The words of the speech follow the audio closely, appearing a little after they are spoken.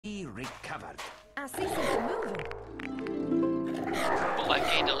recovered. I see something moving. Oh, I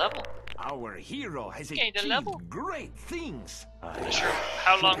gained a level. Our hero has Gained a achieved level. great things. I'm not sure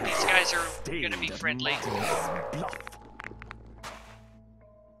how long these guys are gonna be friendly. Bluff.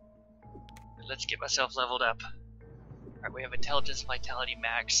 Let's get myself leveled up. Alright, we have intelligence, vitality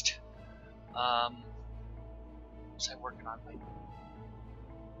maxed. What's I working on?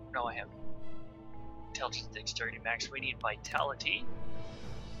 No, I have intelligence, dexterity max. We need vitality.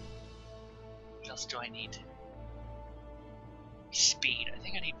 What else do I need? Speed. I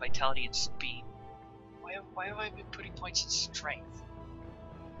think I need vitality and speed. Why have I been putting points in strength?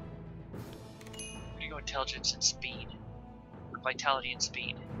 I'm gonna go intelligence and speed. Or vitality and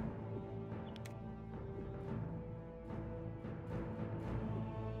speed.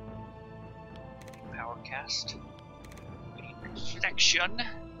 Power cast. We need reflection.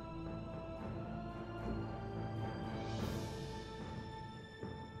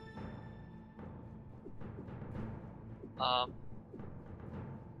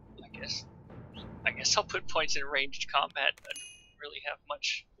 I guess I'll put points in ranged combat. I don't really have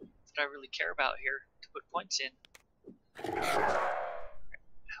much that I really care about here to put points in. How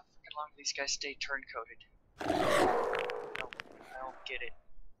freaking long do these guys stay turn coded? I don't get it.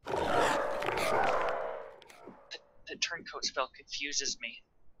 The turncoat spell confuses me.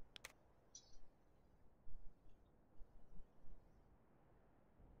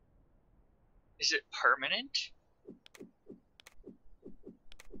 Is it permanent?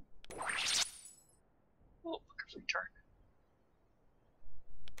 Oh, book of return.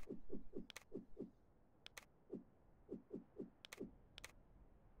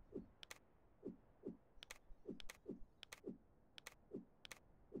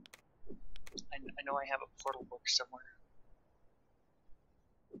 I know I have a portal book somewhere.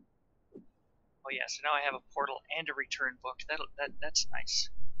 Oh yeah, so now I have a portal and a return book. That's nice.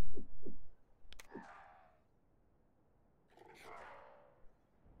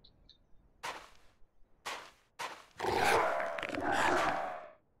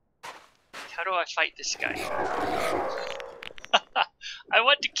 How do I fight this guy? I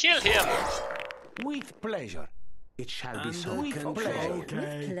want to kill him! With pleasure. It shall be so. With With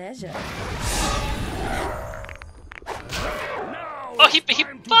pleasure. Oh, he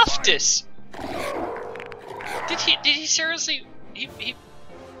buffed us! Did he seriously? He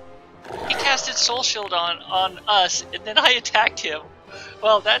casted Soul Shield on us, and then I attacked him.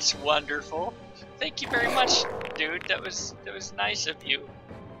 Well, that's wonderful. Thank you very much, dude. That was nice of you.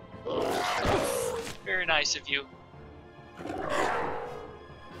 Very nice of you.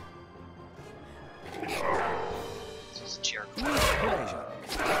 This is Jericho. Pleasure.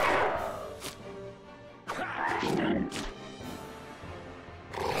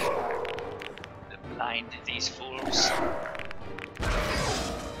 Blind these fools.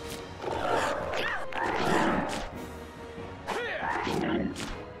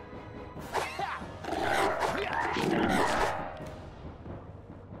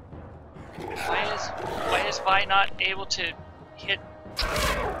 Why is Vi not able to hit?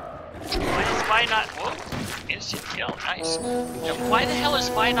 Why is Vi not? Whoa! Instant kill, nice. Now, why the hell is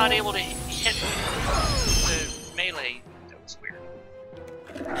Vi not able to hit the melee? That was weird.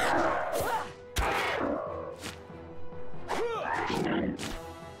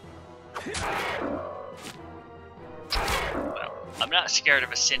 Well, I'm not scared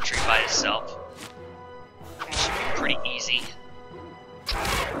of a sentry by itself. It should be pretty easy.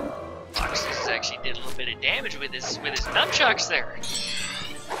 Foxes actually did a little bit of damage with his nunchucks there.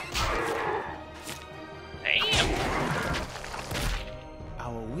 Damn.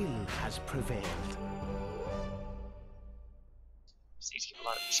 Our will has prevailed. These give a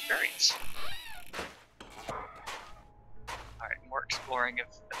lot of experience. Alright, more exploring of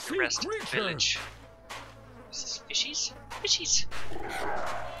the rest of the village. Is this fishies? Fishies!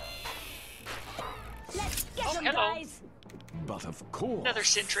 Let's get them, hello. guys. But of course. Another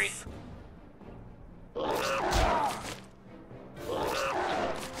sentry.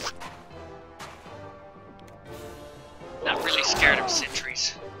 Not really scared of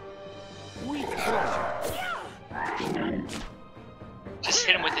sentries. With pleasure. Just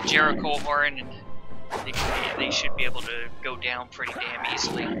hit him with the Jericho horn and they should be able to go down pretty damn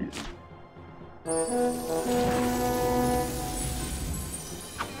easily. I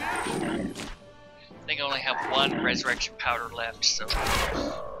think I only have one resurrection powder left, so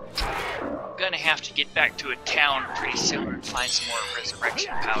I'm gonna have to get back to a town pretty soon and find some more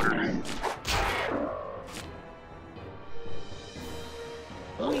resurrection powder.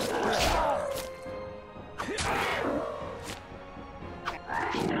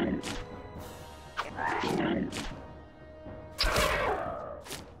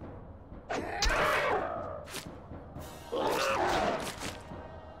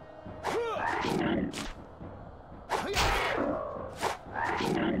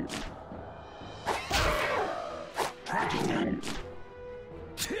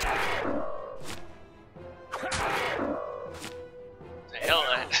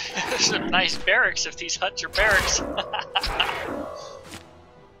 nice barracks if these huts are barracks.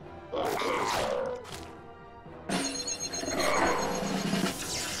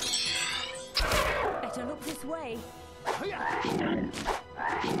 Better look this way.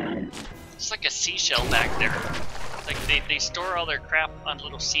 It's like a seashell back there. Like they store all their crap on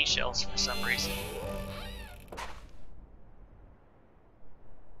little seashells for some reason.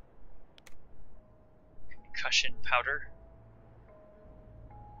 Concussion powder.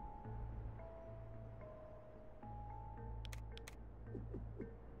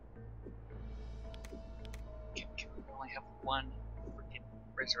 We only have one freaking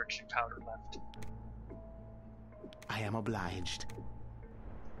resurrection powder left. I am obliged.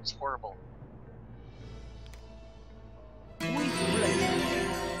 It's horrible.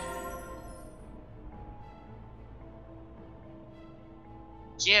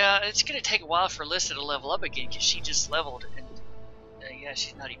 Yeah, it's gonna take a while for Alyssa to level up again because she just leveled and yeah,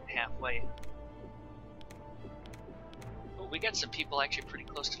 she's not even halfway. Oh, we got some people actually pretty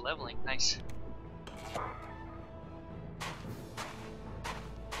close to leveling. Nice.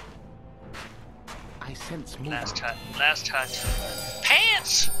 I sense movement. Last hut. Last hut.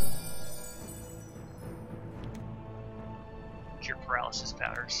 Pants! Cure paralysis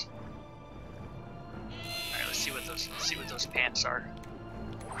powders. Alright, let's see what those pants are.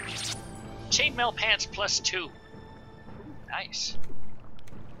 Chainmail pants +2. Ooh, nice.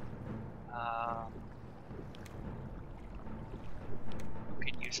 Who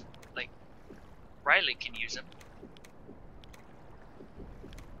can use them? Like, Riley can use them.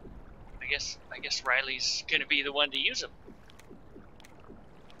 I guess Riley's gonna be the one to use them.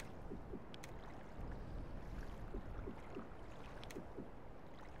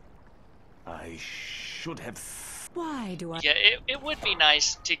 I should have. Why do I? Yeah, it would be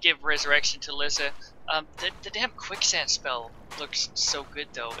nice to give resurrection to Lizza. The damn quicksand spell looks so good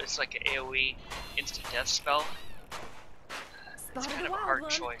though. It's like an AoE instant death spell. It's kind of a hard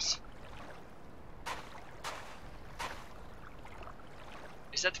choice.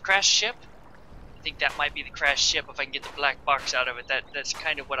 Is that the crashed ship? I think that might be the crashed ship if I can get the black box out of it. That's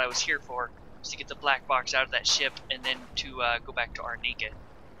kind of what I was here for, was to get the black box out of that ship and then to go back to Arnika.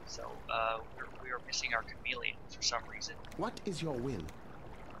 So we are missing our chameleon for some reason. What is your will?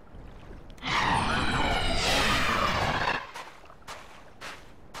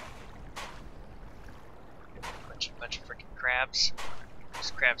 Bunch of freaking crabs.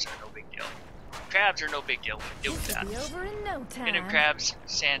 Those crabs are no big deal. Crabs are no big deal. We can deal with that. Be over in no time. Venom crabs,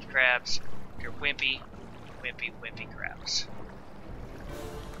 sand crabs, they're wimpy crabs.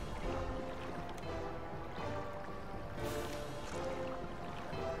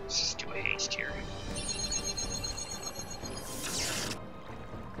 Let's just do a haste here.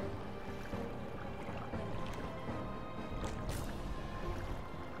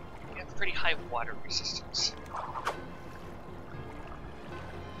 We have pretty high water resistance.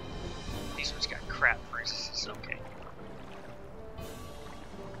 These ones got crap resistance, okay.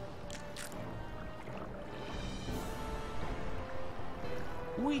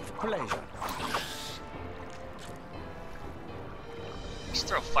 With pleasure. Just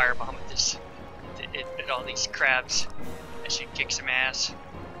throw a firebomb at this, at all these crabs. That should kick some ass.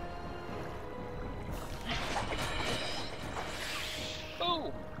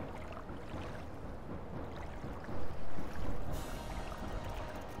 Boom!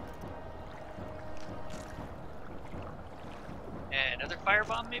 And another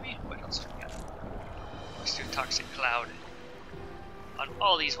firebomb, maybe? What else do we got? Let's do a toxic cloud on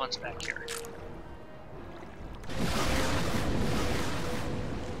all these ones back here.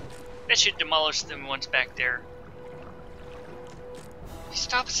 That should demolish them ones back there. He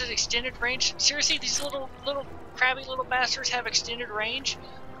stops at extended range? Seriously, these little crabby little bastards have extended range?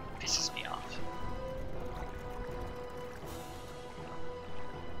 Pisses me off.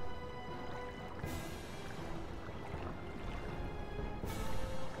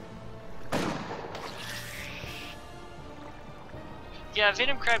 Yeah,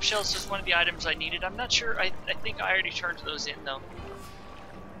 venom crab shells is one of the items I needed. I'm not sure. I think I already turned those in though.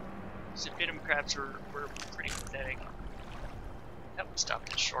 So venom crabs were pretty pathetic. That one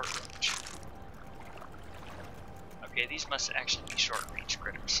stopped at short range. Okay, these must actually be short range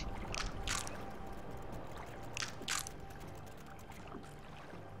critters.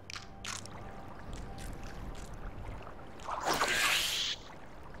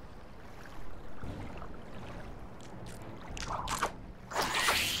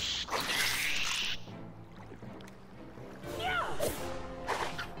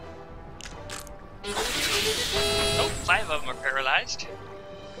 Oh, 5 of them are paralyzed.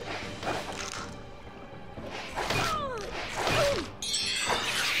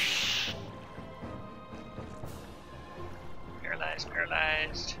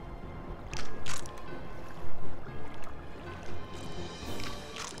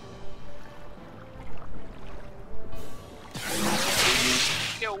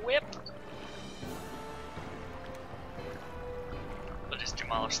 whip. We'll just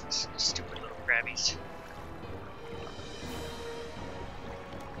demolish these stupid little crabbies.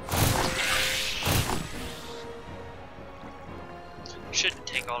 Shouldn't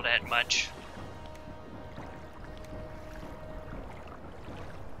take all that much.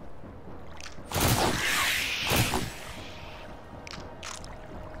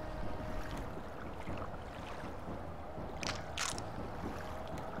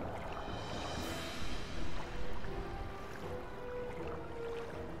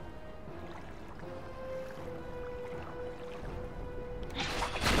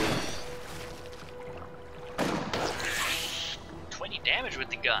 Damage with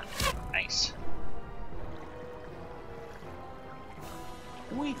the gun. Nice.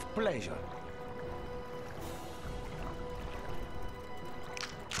 With pleasure.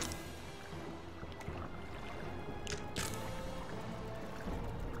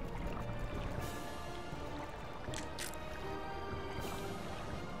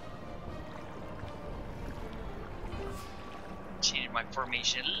 Changing my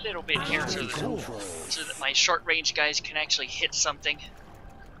formation a little bit here so that my short range guys can actually hit something.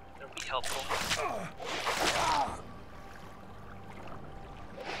 That'll be helpful.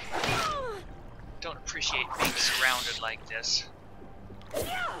 Don't appreciate being surrounded like this.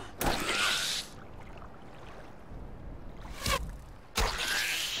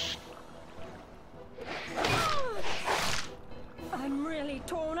 I'm really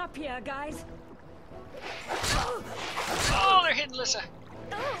torn up here, guys. Oh, they're hitting Lissa.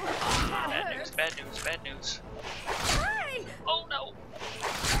 Bad news, bad news, bad news. Oh no.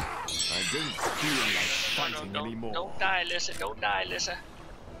 I don't feel like fighting anymore. Don't die, Lissa. Don't die, Lissa.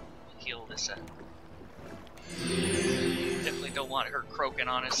 Heal Lissa. Definitely don't want her croaking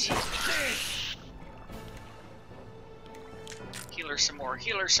on us. Heal her some more.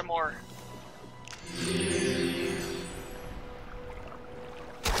 Heal her some more.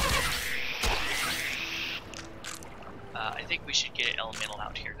 I think we should get an elemental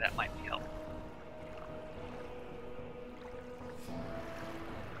out here. That might be helpful.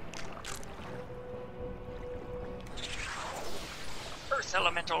 Earth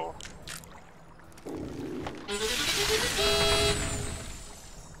elemental.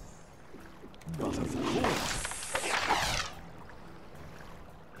 But of course.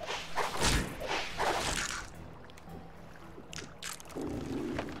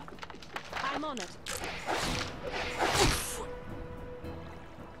 I'm on it.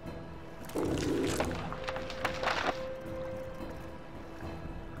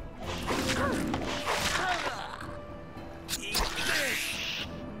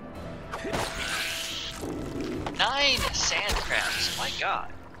 Sand crabs, my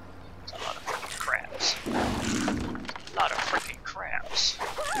god. That's a lot of freaking crabs. A lot of freaking crabs.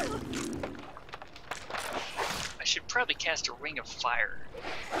 I should probably cast a ring of fire.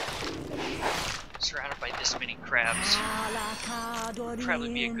 Surrounded by this many crabs. Would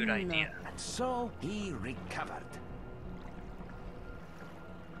probably be a good idea. And so he recovered.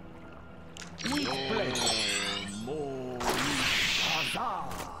 With pleasure. More huzzah!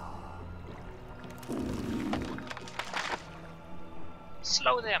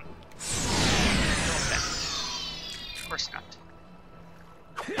 Slow them. No effect. Of course not.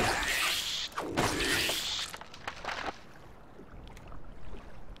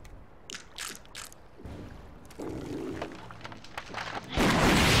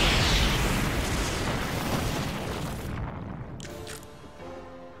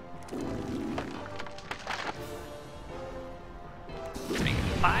 Bring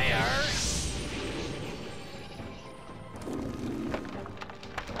fire.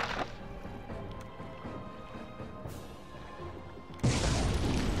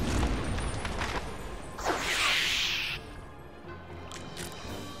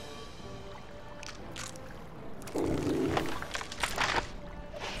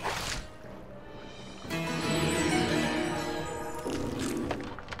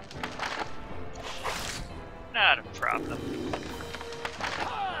 Not a problem.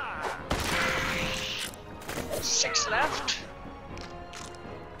 6 left.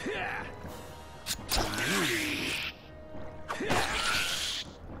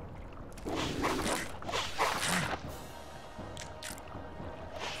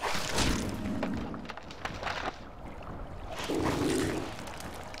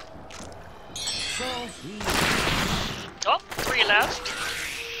 Oh, 3 left.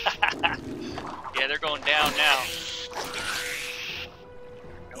 Yeah, they're going down now.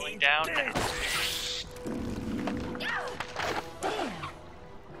 Going down now.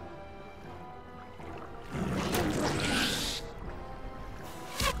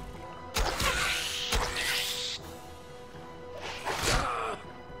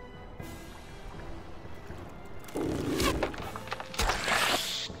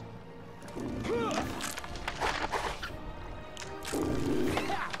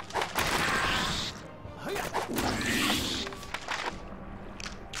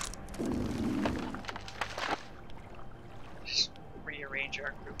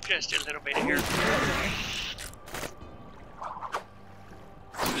 Just a little bit here.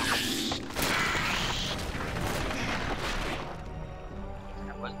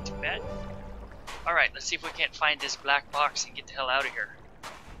 That wasn't too bad. Alright, let's see if we can't find this black box and get the hell out of here.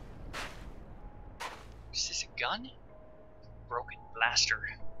 Is this a gun? Broken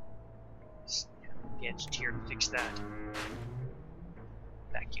blaster. Gadget here to fix that.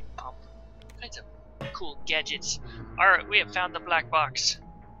 Vacuum pump. All kinds of cool gadgets. Alright, we have found the black box.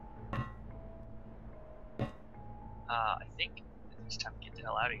 I think it's time to get the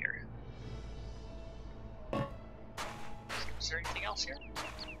hell out of here. Is there anything else here?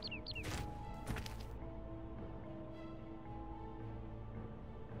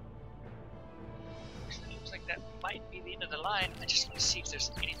 Looks like that might be the end of the line. I just want to see if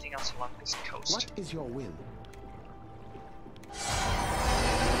there's anything else along this coast. What is your will?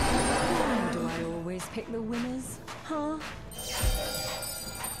 Do I always pick the winners? Huh?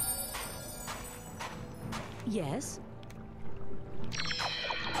 Yes?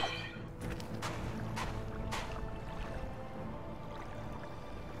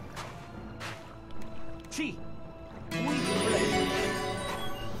 See, with pleasure.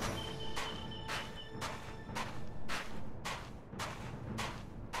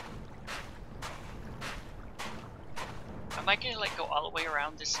 Am I gonna like go all the way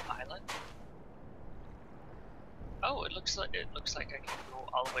around this island? Oh, it looks like I can go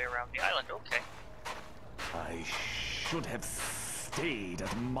all the way around the island. Okay. I should have stayed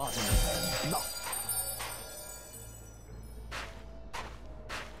at Martin's block.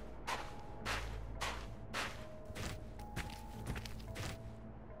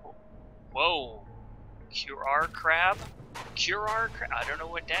 Whoa. Curar crab? Curar crab? I don't know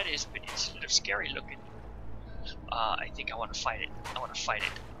what that is, but it's sort of scary looking. I think I want to fight it.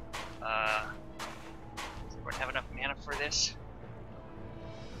 Does everyone have enough mana for this?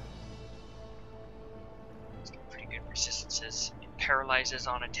 It's got pretty good resistances. It paralyzes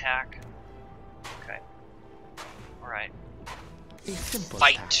on attack. Okay. Alright. A simple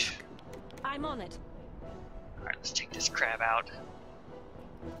Fight! task. I'm on it. Alright, let's take this crab out.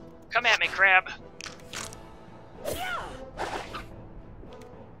 Come at me, crab! We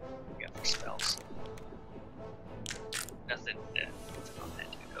got for spells. Nothing on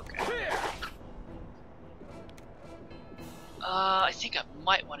that dude. Okay. I think I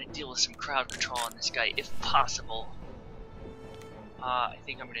might want to deal with some crowd control on this guy, if possible. I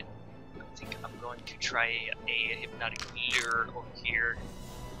think I'm going to try a hypnotic lure over here.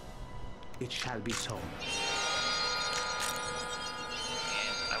 It shall be so. And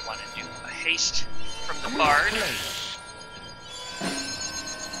I want to do a haste from the bard.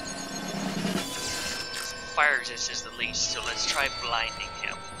 Fire resist is the least, so let's try blinding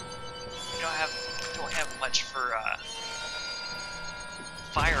him. We don't have much for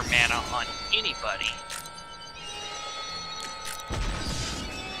fire mana on anybody.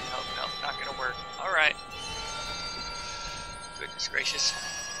 Nope, not gonna work. Alright. Goodness gracious.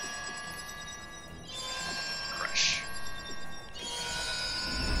 Crush.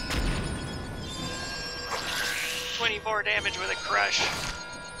 24 damage with a crush.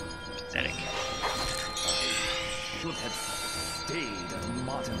 Pathetic. Should have stayed at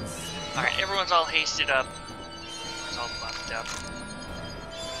Martin's. Alright, everyone's all hasted up. Everyone's all buffed up.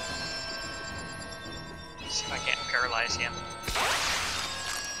 Let's see if I can't paralyze him.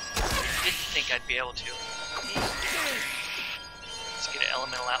 Didn't think I'd be able to. Let's get an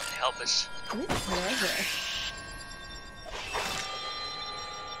elemental out to help us. With pleasure.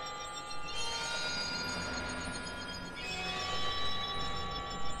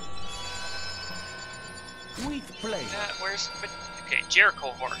 With pleasure. Where's... Okay, Jericho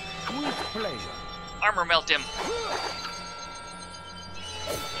Horde. With pleasure. Armor melt him.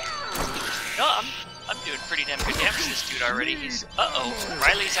 No, I'm doing pretty damn good damage to this dude already. He's... Uh-oh.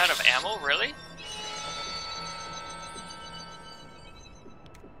 Riley's out of ammo? Really?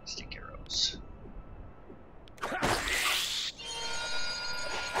 Stick arrows.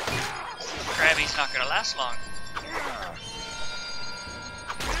 Krabby's not gonna last long.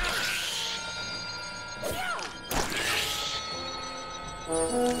 You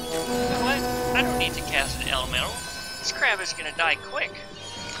know what? I don't need to cast an elemental. This crab is gonna die quick.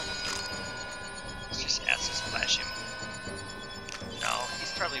 Let's just acid splash him. No,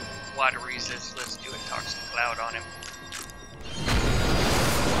 he's probably water resist. Let's do a toxic cloud on him.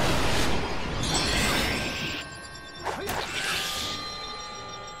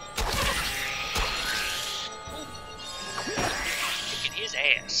 Kicking his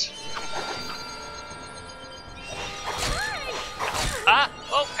ass. Ah!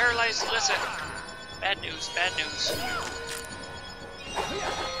 Oh, paralyzed. Listen. Bad news, bad news.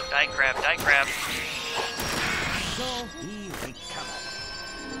 Die crab, die crab. So he recovered.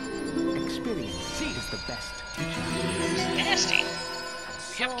 Experience is the best teacher. It's nasty.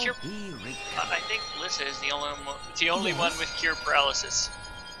 We have cure. He recovered. I think Lissa is the only one with cure paralysis.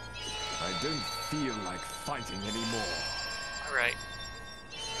 I don't feel like fighting anymore. All right.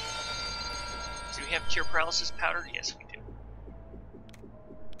 Do we have cure paralysis powder? Yes, we do.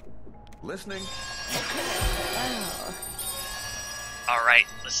 Listening. Oh. All right,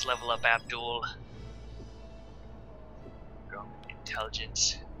 let's level up Abdul. Go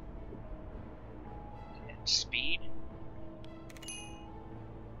intelligence and speed.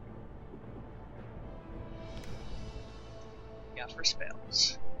 Yeah, for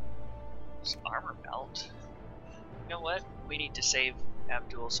spells. There's armor belt. You know what? We need to save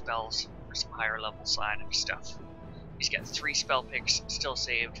Abdul's spells for some higher level side of stuff. He's got 3 spell picks still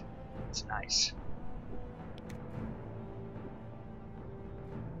saved. It's nice.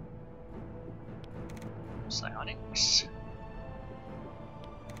 Psionics.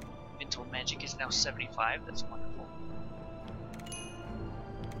 Mental magic is now 75. That's wonderful.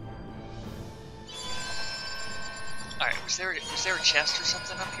 Alright, was there a chest or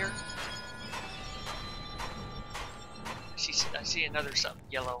something up here? I see another something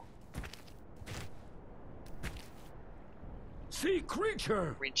yellow. Sea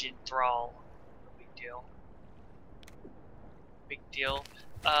creature! Rigid thrall. No big deal. Big deal.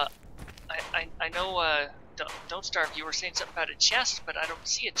 I know, don't starve. You were saying something about a chest, but I don't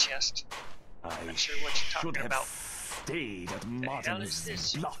see a chest. I'm not sure what you're talking about. Stayed at The hell is Martin's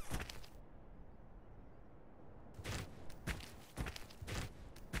this? bluff.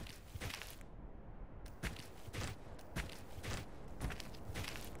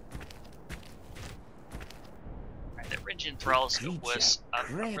 Alright, that Rigid thrall was.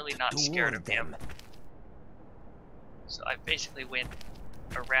 I'm really not scared of him. So I basically went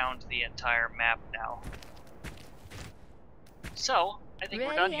around the entire map now. So, I think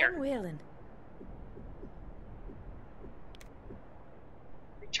we're done here. Willing.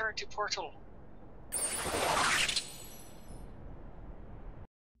 Return to portal.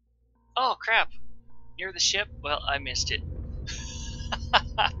 Oh crap! Near the ship? Well, I missed it.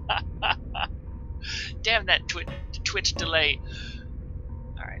 Damn that Twitch delay.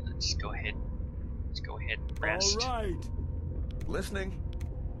 Alright, let's go ahead. Let's go ahead and rest. All right. Listening.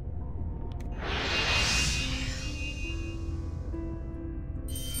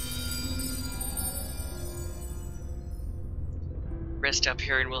 Rest up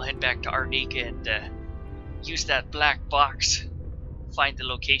here and we'll head back to Arnika and use that black box. Find the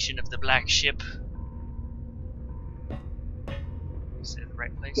location of the black ship. Is it the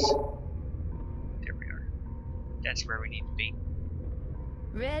right place? There we are. That's where we need to be.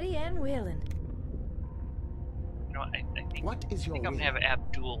 Ready and willing. You know what, I think, What is your I'm will? gonna have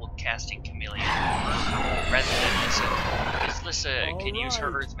Abdul casting Chameleon rather than Lissa. Because Lissa can use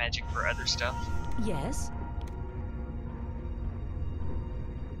her earth magic for other stuff. Yes.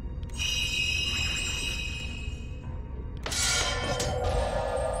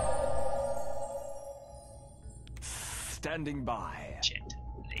 Standing by.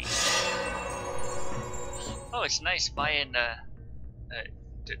 Gently. Oh, it's nice buying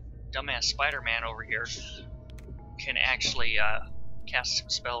dumbass Spider-Man over here can actually cast some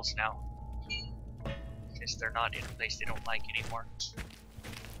spells now. Because they're not in a place they don't like anymore.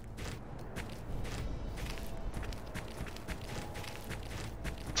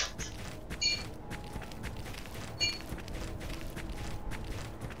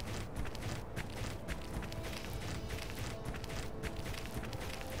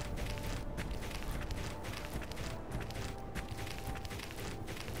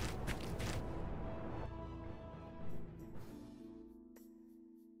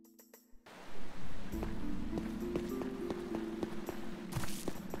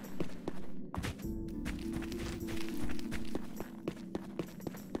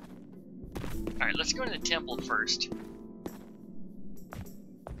 Alright, let's go to the temple first.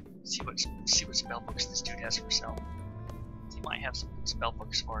 See what spell books this dude has for sale. He might have some good spell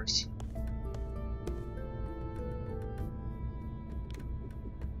books for us.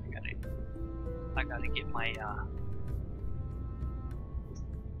 I gotta get my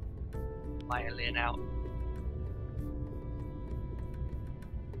violin out.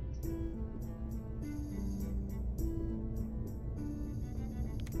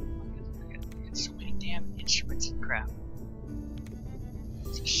 So many damn instruments and crap.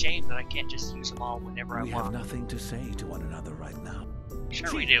 It's a shame that I can't just use them all whenever I We want. have nothing to say to one another right now.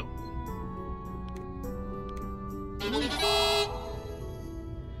 Sure we do.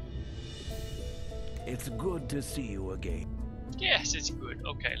 It's good to see you again. Yes, it's good.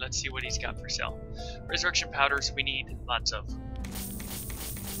 Okay, let's see what he's got for sale. Resurrection powders, we need lots of.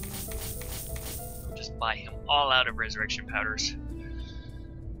 Just buy him all out of resurrection powders.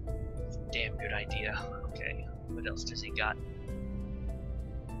 Damn good idea. Okay, what else does he got?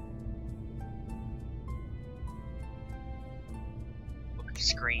 Book of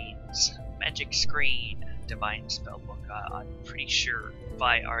Screens, Magic Screen, Divine Spellbook. I'm pretty sure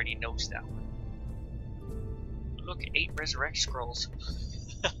Vi already knows that one. Look, 8 Resurrect Scrolls.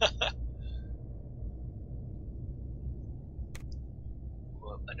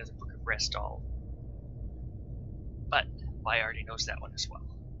 Well, another Book of Rest all. But Vi already knows that one as well.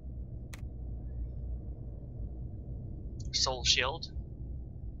 Soul Shield.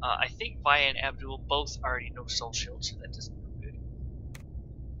 I think Vi and Abdul both already know Soul Shield, so that doesn't look good.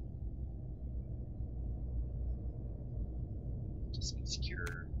 Disease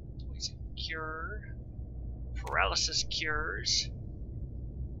Cure, Poison Cure, Paralysis Cures.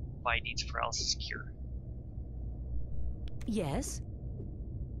 Vi needs Paralysis Cure. Yes?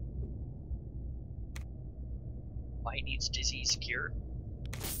 Vi needs Disease Cure.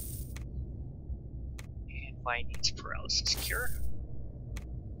 And Vi needs Paralysis Cure.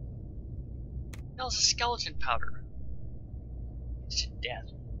 Hell's a Skeleton Powder. Instant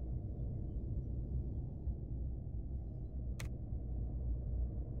death.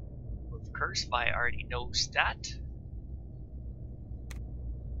 With Curse, Vi already knows that.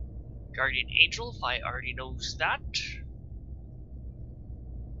 Guardian Angel, Vi already knows that.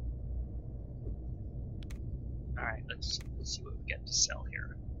 Alright, let's see what we get to sell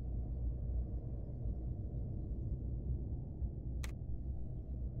here.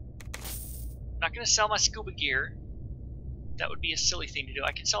 I'm not gonna sell my scuba gear. That would be a silly thing to do.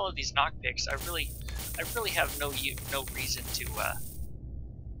 I can sell all these knockpicks. I really have no reason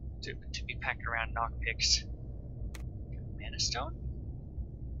to be packing around knockpicks. Mana Stone?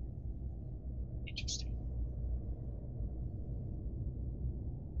 Interesting.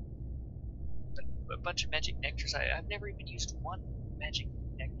 But a bunch of magic nectars. I've never even used one magic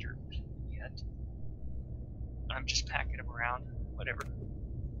nectar yet. I'm just packing them around. Whatever.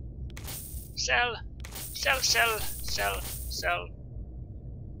 Sell! Sell, sell, sell, sell.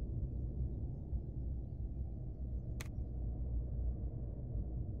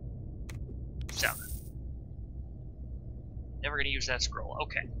 Sell. Never gonna use that scroll.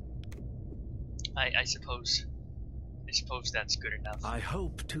 Okay. I suppose that's good enough. I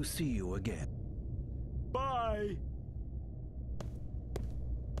hope to see you again. Bye!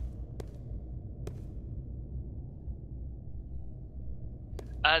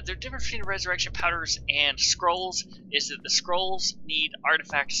 The difference between resurrection powders and scrolls is that the scrolls need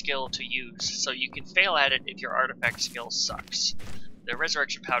artifact skill to use, so you can fail at it if your artifact skill sucks. The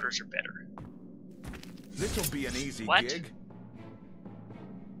resurrection powders are better. This'll be an easy What? gig.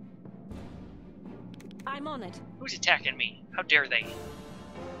 I'm on it. Who's attacking me? How dare they?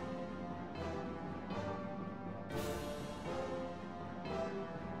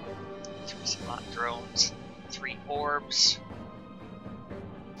 3 slot drones, 3 orbs.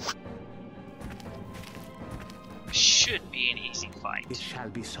 Should be an easy fight. It shall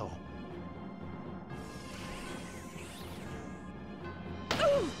be so.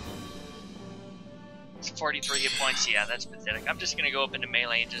 It's 43 hit points. Yeah, that's pathetic. I'm just gonna go up into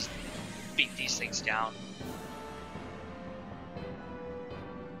melee and just beat these things down.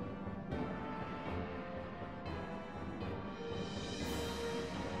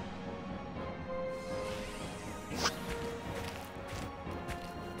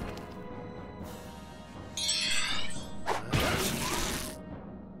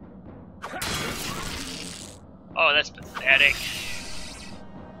 Oh, that's pathetic.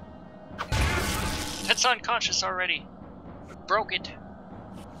 That's unconscious already. Broke it.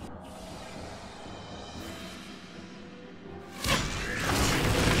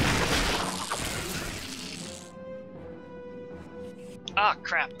 Ah,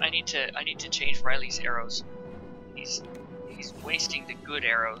 crap! I need to change Riley's arrows. He's wasting the good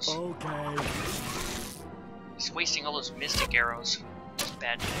arrows. Okay. He's wasting all those mystic arrows. It's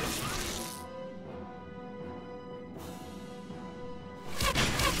bad.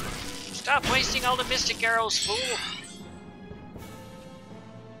 Stop wasting all the mystic arrows, fool!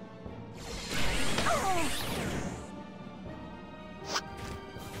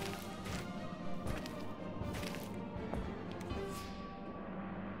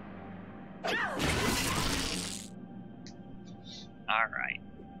 Alright,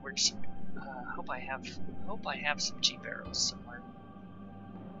 where's hope I have some cheap arrows somewhere.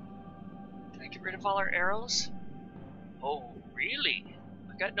 Did I get rid of all our arrows? Oh, really?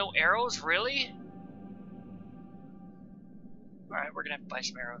 I got no arrows, really? Alright, we're gonna have to buy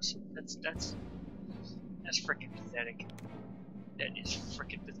some arrows. That's freaking pathetic. That is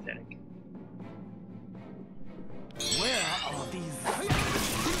freaking pathetic. Where are these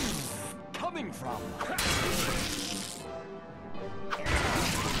things coming from?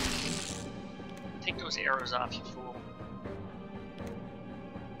 Take those arrows off, you fool.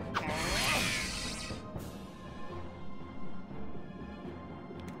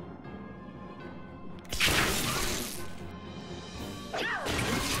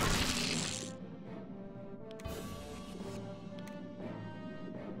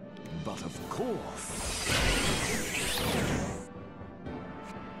 But of course.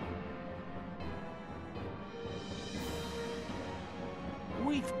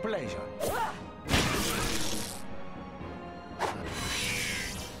 With pleasure.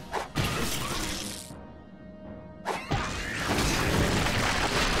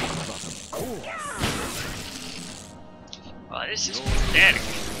 Oh, this is pathetic.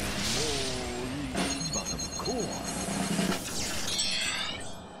 But of course.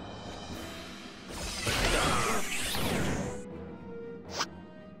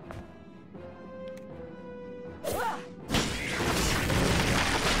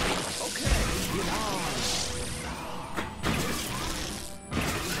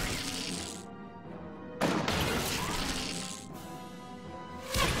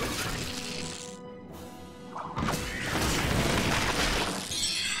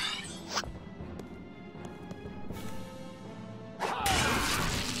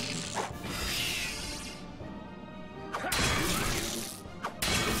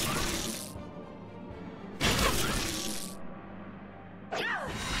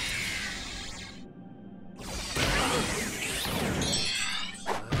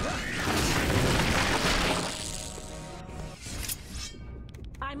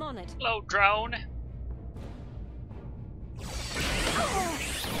 I'm on it. Hello, drone.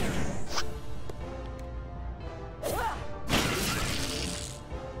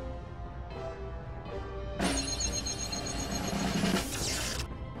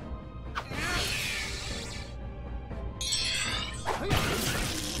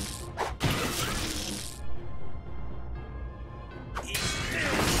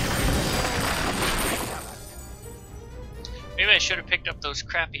 Maybe I should have picked up those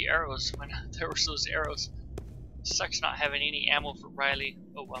crappy arrows when there was those arrows. Sucks not having any ammo for Riley.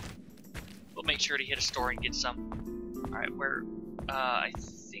 Oh well. We'll make sure to hit a store and get some. Alright, where I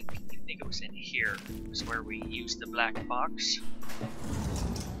think it was in here. It was where we used the black box.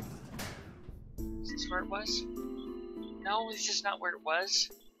 Is this where it was? No, this is not where it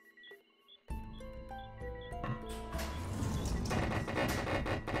was.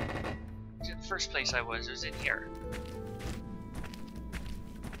 The first place I was in here.